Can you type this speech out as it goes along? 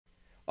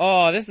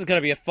Oh, this is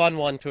gonna be a fun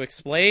one to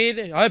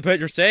explain. I bet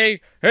you're saying,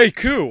 "Hey,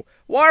 Ku,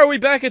 why are we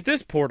back at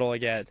this portal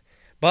again?"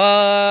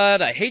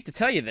 But I hate to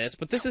tell you this,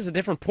 but this is a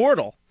different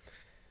portal.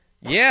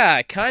 Yeah,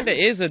 it kinda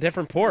is a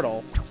different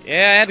portal.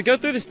 Yeah, I had to go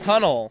through this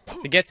tunnel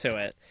to get to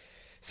it.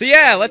 So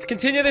yeah, let's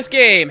continue this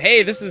game.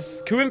 Hey, this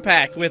is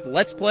KuuImpact with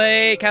Let's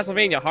Play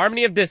Castlevania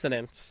Harmony of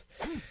Dissonance.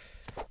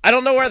 I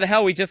don't know where the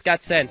hell we just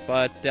got sent,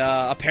 but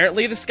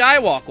apparently the Sky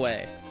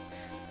Walkway.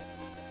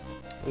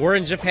 Or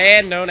in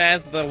Japan, known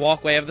as the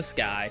Walkway of the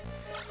Sky.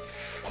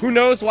 Who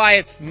knows why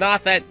it's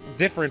not that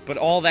different, but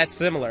all that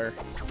similar.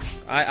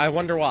 I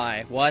wonder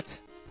why. What?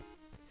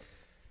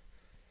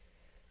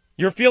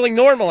 You're feeling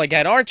normal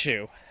again, aren't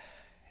you?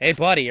 Hey,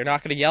 buddy, you're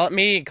not gonna yell at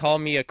me and call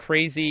me a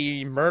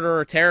crazy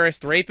murderer,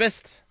 terrorist,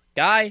 rapist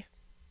guy?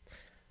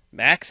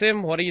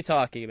 Maxim, what are you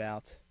talking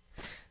about?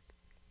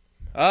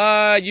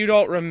 You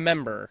don't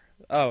remember.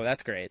 Oh,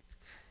 that's great.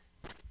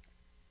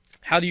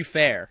 How do you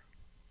fare?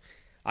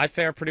 I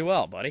fare pretty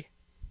well, buddy.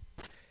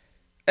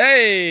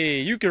 Hey,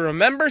 you can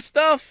remember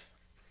stuff?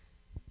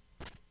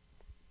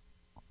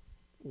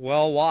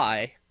 Well,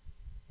 why?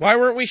 Why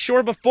weren't we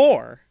sure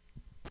before?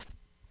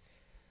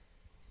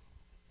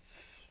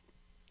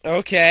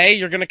 Okay,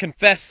 you're gonna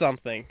confess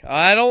something.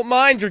 I don't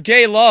mind your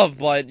gay love,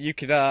 but you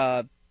could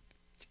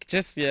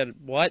just,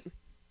 what?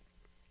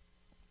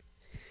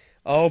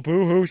 Oh,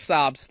 boo-hoo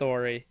sob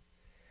story.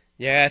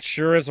 Yeah, it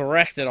sure is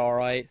erected,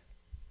 alright.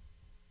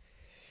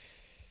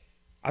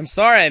 I'm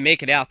sorry I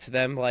make it out to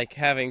them like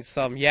having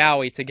some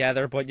yaoi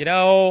together, but you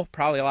know,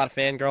 probably a lot of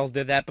fangirls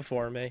did that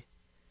before me.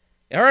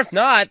 Or if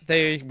not,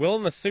 they will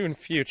in the soon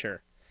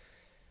future.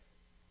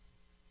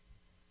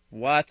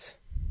 What?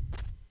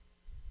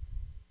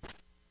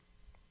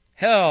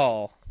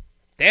 Hell.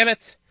 Damn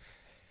it.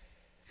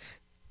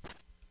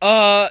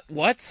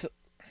 What?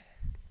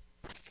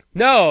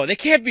 No, they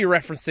can't be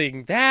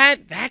referencing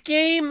that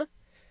game?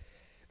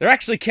 They're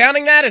actually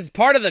counting that as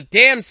part of the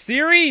damn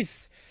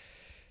series?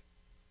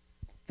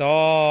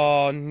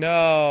 Oh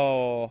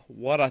no.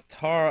 What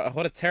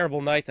a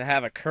terrible night to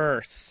have a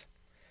curse.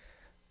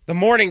 The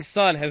morning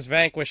sun has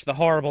vanquished the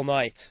horrible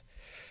night.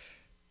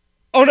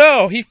 Oh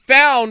no, he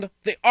found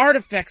the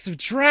artifacts of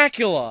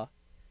Dracula.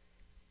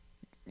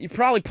 You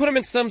probably put him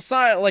in some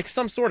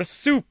sort of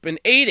soup and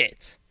ate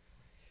it.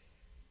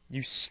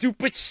 You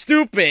stupid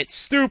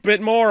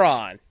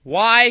moron.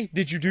 Why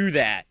did you do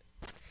that?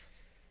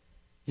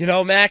 You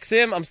know,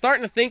 Maxim, I'm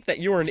starting to think that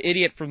you were an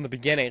idiot from the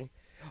beginning.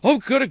 I'm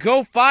gonna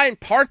go find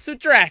parts of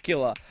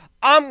Dracula.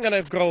 I'm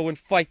gonna go and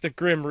fight the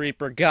Grim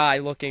Reaper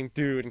guy-looking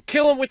dude and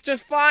kill him with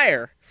just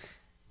fire.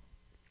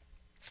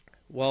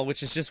 Well,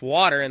 which is just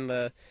water in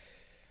the...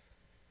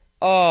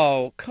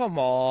 Oh, come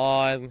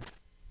on.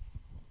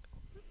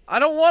 I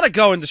don't want to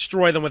go and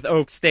destroy them with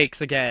oak stakes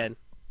again.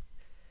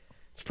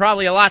 It's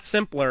probably a lot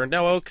simpler,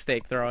 no oak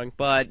stake throwing,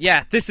 but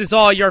yeah, this is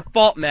all your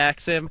fault,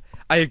 Maxim.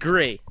 I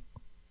agree.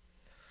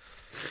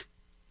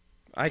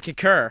 I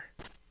concur.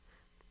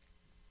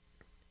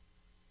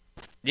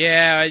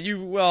 Yeah,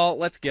 well,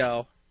 let's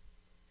go.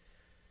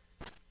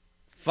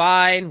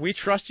 Fine, we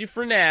trust you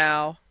for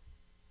now.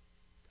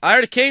 I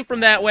already came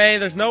from that way,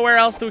 there's nowhere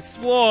else to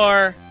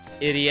explore,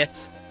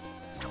 idiot.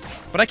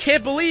 But I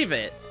can't believe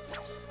it.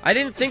 I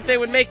didn't think they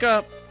would make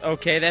a...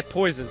 Okay, that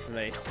poisons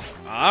me.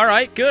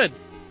 Alright, good.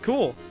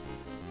 Cool.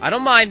 I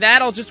don't mind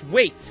that, I'll just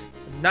wait.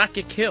 And not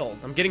get killed.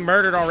 I'm getting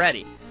murdered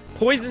already.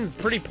 Poison's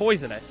pretty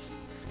poisonous.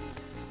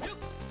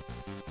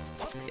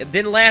 It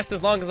didn't last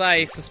as long as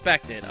I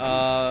suspected.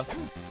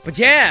 But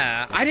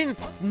yeah, I didn't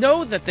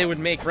know that they would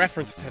make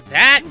reference to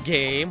that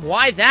game.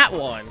 Why that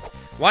one?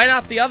 Why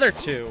not the other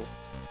two?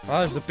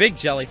 Well, there's a big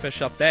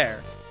jellyfish up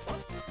there.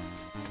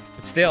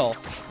 But still.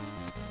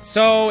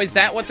 So, is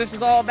that what this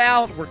is all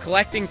about? We're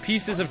collecting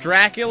pieces of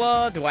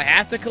Dracula? Do I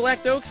have to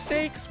collect oak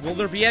stakes? Will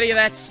there be any of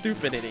that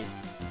stupidity?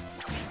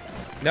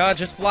 No,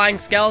 just flying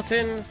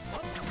skeletons?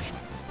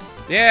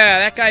 Yeah,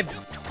 that guy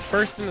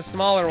burst into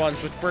smaller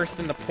ones, which burst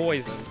into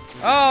poison.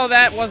 Oh,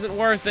 that wasn't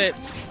worth it.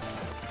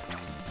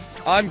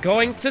 I'm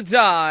going to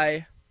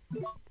die.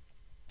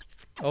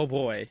 Oh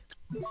boy.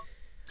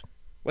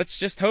 Let's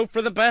just hope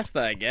for the best,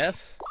 I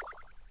guess.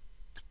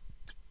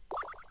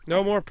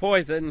 No more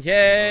poison,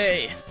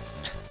 yay!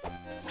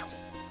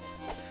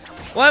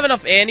 We'll have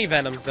enough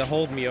anti-venoms to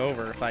hold me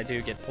over if I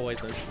do get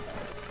poisoned.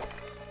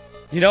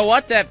 You know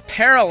what? That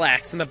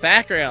parallax in the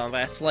background,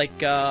 that's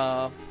like,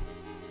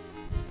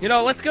 You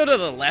know, let's go to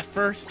the left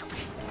first.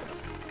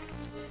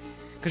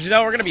 Because, you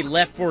know, we're gonna be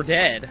left 4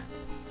 dead.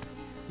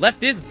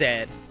 Left is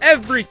dead.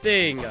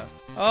 Everything!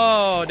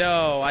 Oh,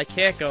 no, I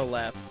can't go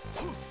left.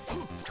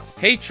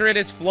 Hatred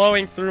is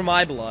flowing through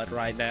my blood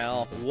right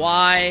now.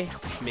 Why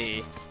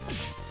me?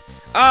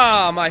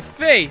 Ah, my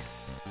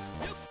face!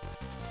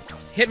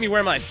 Hit me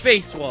where my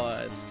face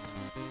was.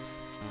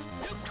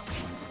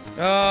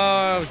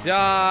 Oh,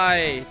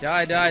 die!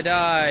 Die, die,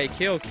 die!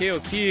 Kill, kill,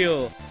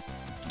 kill!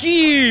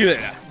 Kill!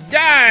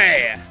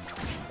 Die!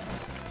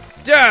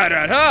 Da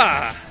da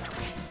da!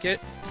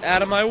 Get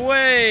out of my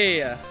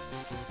way!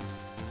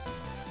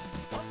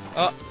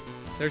 Oh,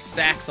 there's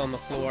sacks on the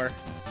floor.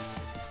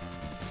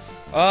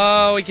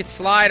 Oh, we could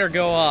slide or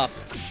go up.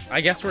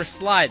 I guess we're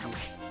sliding.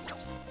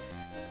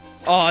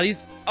 Oh,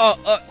 these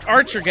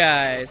archer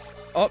guys.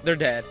 Oh, they're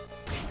dead.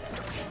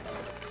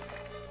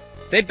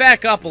 They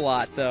back up a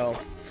lot, though.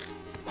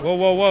 Whoa,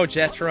 whoa, whoa,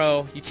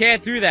 Jethro. You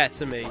can't do that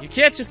to me. You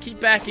can't just keep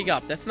backing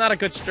up. That's not a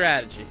good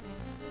strategy.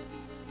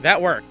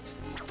 That worked.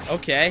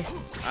 Okay.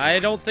 I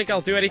don't think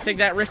I'll do anything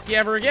that risky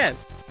ever again.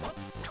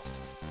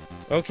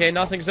 Okay,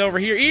 nothing's over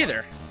here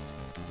either.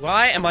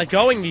 Why am I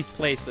going these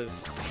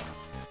places?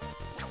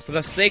 For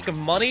the sake of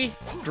money?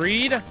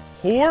 Greed?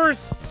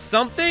 Whores?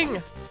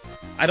 Something?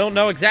 I don't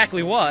know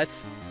exactly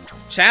what.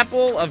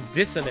 Chapel of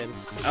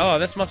Dissonance. Oh,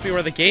 this must be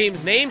where the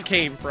game's name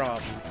came from.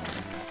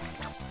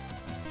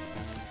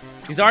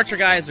 These archer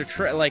guys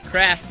are, like,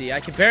 crafty.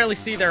 I can barely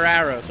see their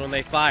arrows when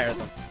they fire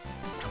them.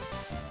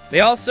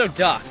 They also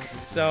duck,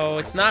 so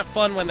it's not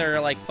fun when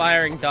they're, like,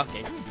 firing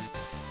ducking.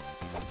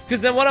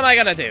 Because then what am I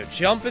gonna do?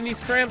 Jump in these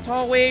cramped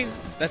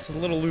hallways? That's a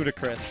little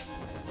ludicrous.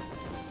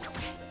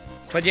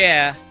 But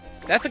yeah,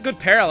 that's a good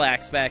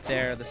parallax back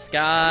there. The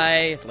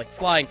sky, like,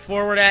 flying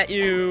forward at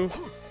you.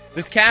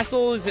 This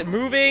castle, is it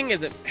moving?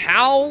 Is it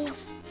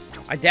howls?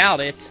 I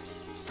doubt it.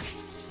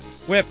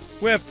 Whip,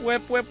 whip,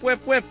 whip, whip,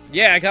 whip, whip.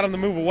 Yeah, I got him to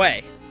move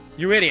away.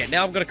 You idiot.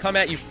 Now I'm gonna come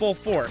at you full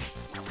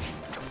force.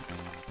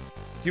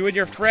 You and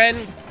your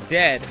friend,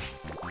 dead.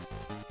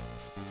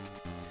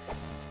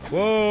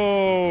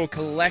 Whoa,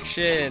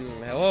 collection.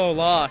 Whoa,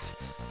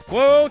 lost.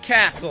 Whoa,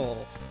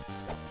 castle.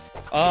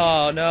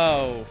 Oh,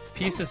 no.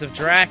 Pieces of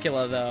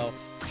Dracula, though.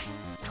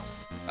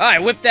 Oh, I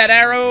whipped that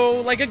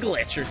arrow like a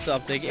glitch or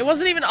something. It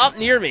wasn't even up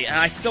near me, and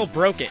I still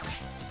broke it.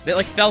 It,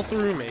 like, fell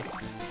through me.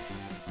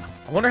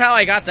 I wonder how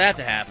I got that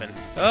to happen.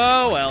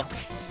 Oh, well.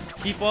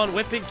 Keep on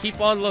whipping,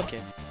 keep on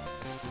looking.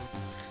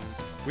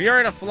 We are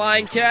in a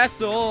flying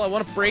castle. I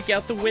want to break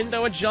out the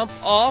window and jump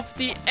off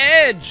the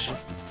edge.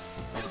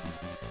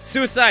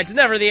 Suicide's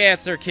never the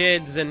answer,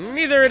 kids, and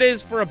neither it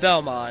is for a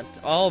Belmont.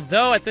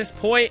 Although, at this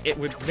point, it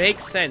would make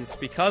sense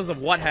because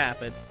of what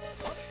happened.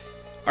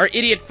 Our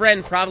idiot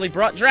friend probably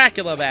brought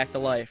Dracula back to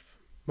life.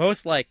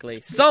 Most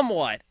likely.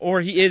 Somewhat.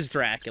 Or he is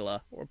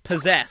Dracula. Or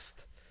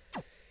possessed.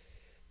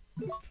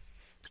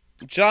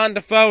 John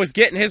Defoe is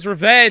getting his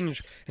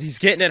revenge, and he's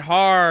getting it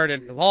hard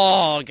and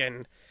long,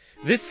 and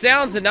this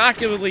sounds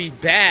innocuously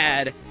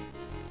bad,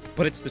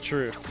 but it's the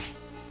truth.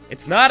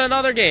 It's not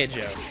another gay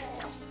joke.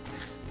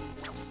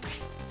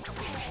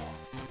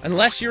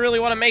 Unless you really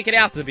want to make it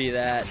out to be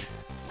that.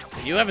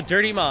 You have a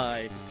dirty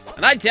mind.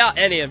 And I doubt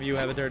any of you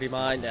have a dirty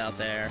mind out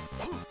there.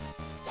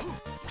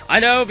 I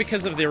know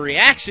because of the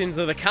reactions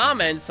of the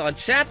comments on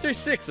Chapter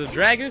 6 of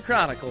Dragon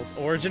Chronicles,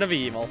 Origin of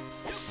Evil.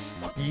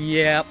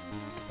 Yep.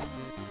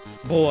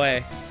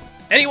 Boy.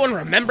 Anyone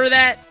remember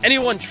that?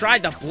 Anyone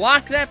tried to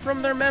block that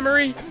from their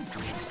memory?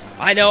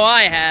 I know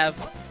I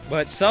have.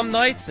 But some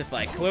nights, if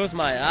I close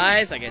my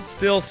eyes, I can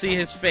still see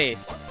his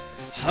face.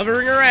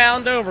 Hovering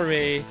around over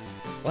me.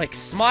 Like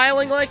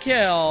smiling like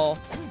hell.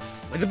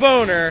 With a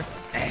boner.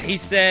 And he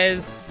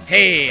says,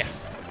 "Hey,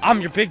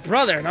 I'm your big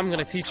brother and I'm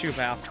gonna teach you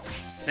about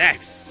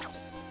sex."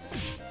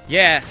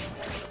 Yeah,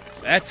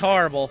 that's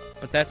horrible,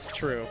 but that's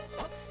true.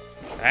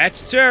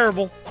 That's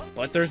terrible,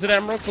 but there's an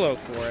emerald cloak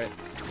for it.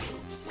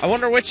 I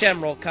wonder which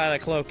emerald kind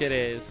of cloak it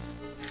is.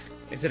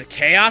 Is it a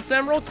Chaos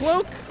Emerald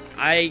cloak?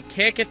 I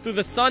can't get through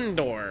the sun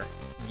door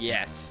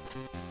yet.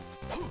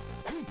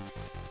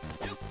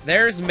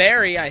 There's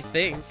Mary, I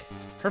think.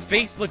 Her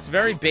face looks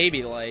very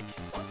baby-like.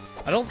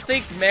 I don't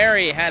think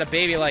Mary had a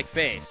baby-like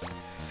face.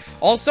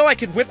 Also, I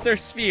could whip their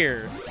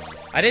spears.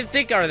 I didn't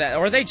think are that.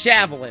 Or are they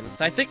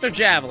javelins? I think they're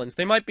javelins.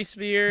 They might be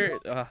spear.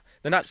 They're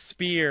not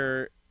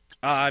spear.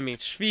 I mean,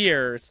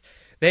 spheres.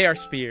 They are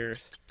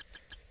spears.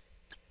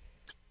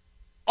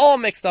 All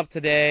mixed up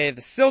today.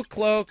 The silk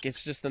cloak,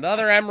 it's just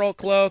another emerald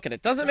cloak, and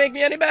it doesn't make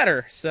me any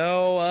better.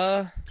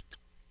 So,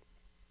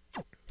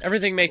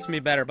 everything makes me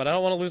better, but I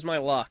don't want to lose my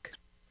luck.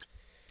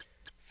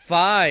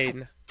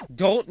 Fine.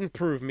 Don't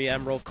improve me,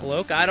 Emerald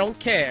Cloak. I don't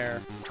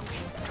care.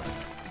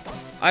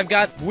 I've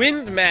got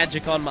wind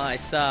magic on my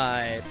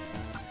side.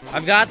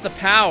 I've got the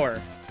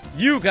power.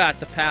 You got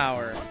the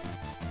power.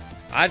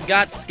 I've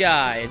got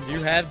sky, and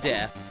you have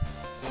death.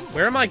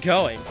 Where am I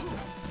going?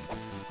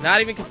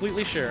 Not even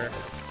completely sure.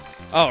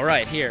 Oh,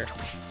 right, here.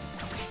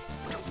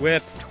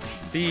 Whip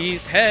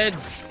these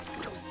heads.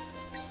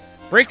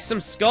 Break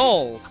some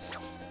skulls.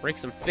 Break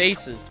some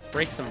faces.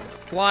 Break some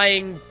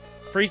flying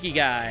freaky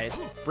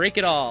guys. Break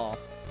it all.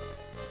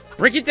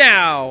 Break it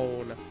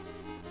down!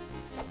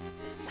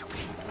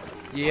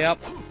 Yep.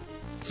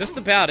 Just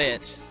about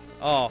it.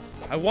 Oh,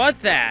 I want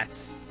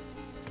that!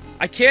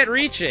 I can't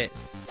reach it!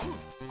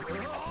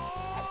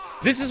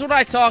 This is what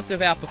I talked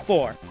about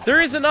before.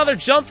 There is another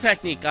jump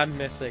technique I'm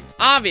missing.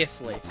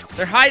 Obviously.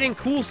 They're hiding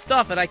cool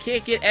stuff and I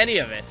can't get any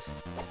of it.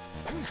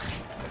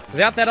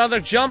 Without that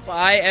other jump,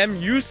 I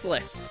am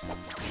useless.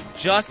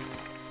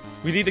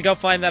 We need to go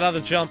find that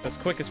other jump as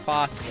quick as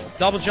possible.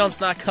 Double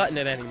jump's not cutting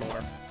it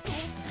anymore.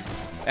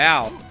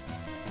 Ow.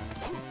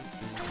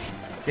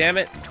 Damn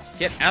it.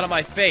 Get out of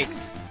my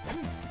face.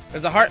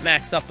 There's a heart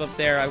max up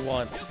there I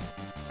want.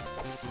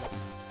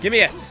 Give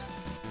me it.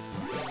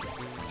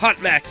 Heart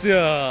max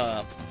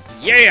up!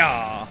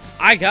 Yeah!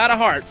 I got a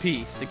heart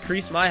piece.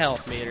 Increase my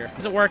health meter.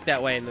 Doesn't work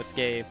that way in this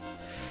game.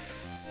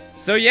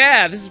 So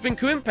yeah, this has been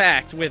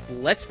KuuImpact with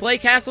Let's Play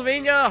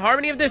Castlevania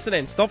Harmony of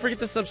Dissonance. Don't forget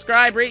to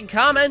subscribe, rate, and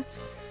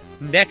comment.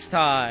 Next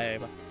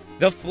time,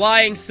 the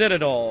Flying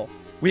Citadel.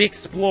 We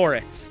explore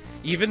it.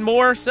 Even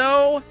more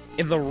so,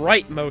 in the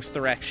rightmost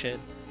direction.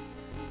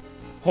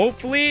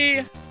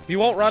 Hopefully, we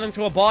won't run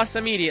into a boss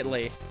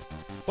immediately.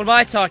 What am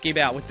I talking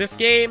about? With this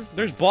game,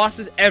 there's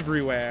bosses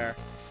everywhere.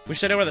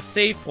 Wish I knew where the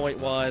save point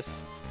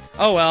was.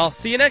 Oh well,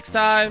 see you next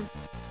time!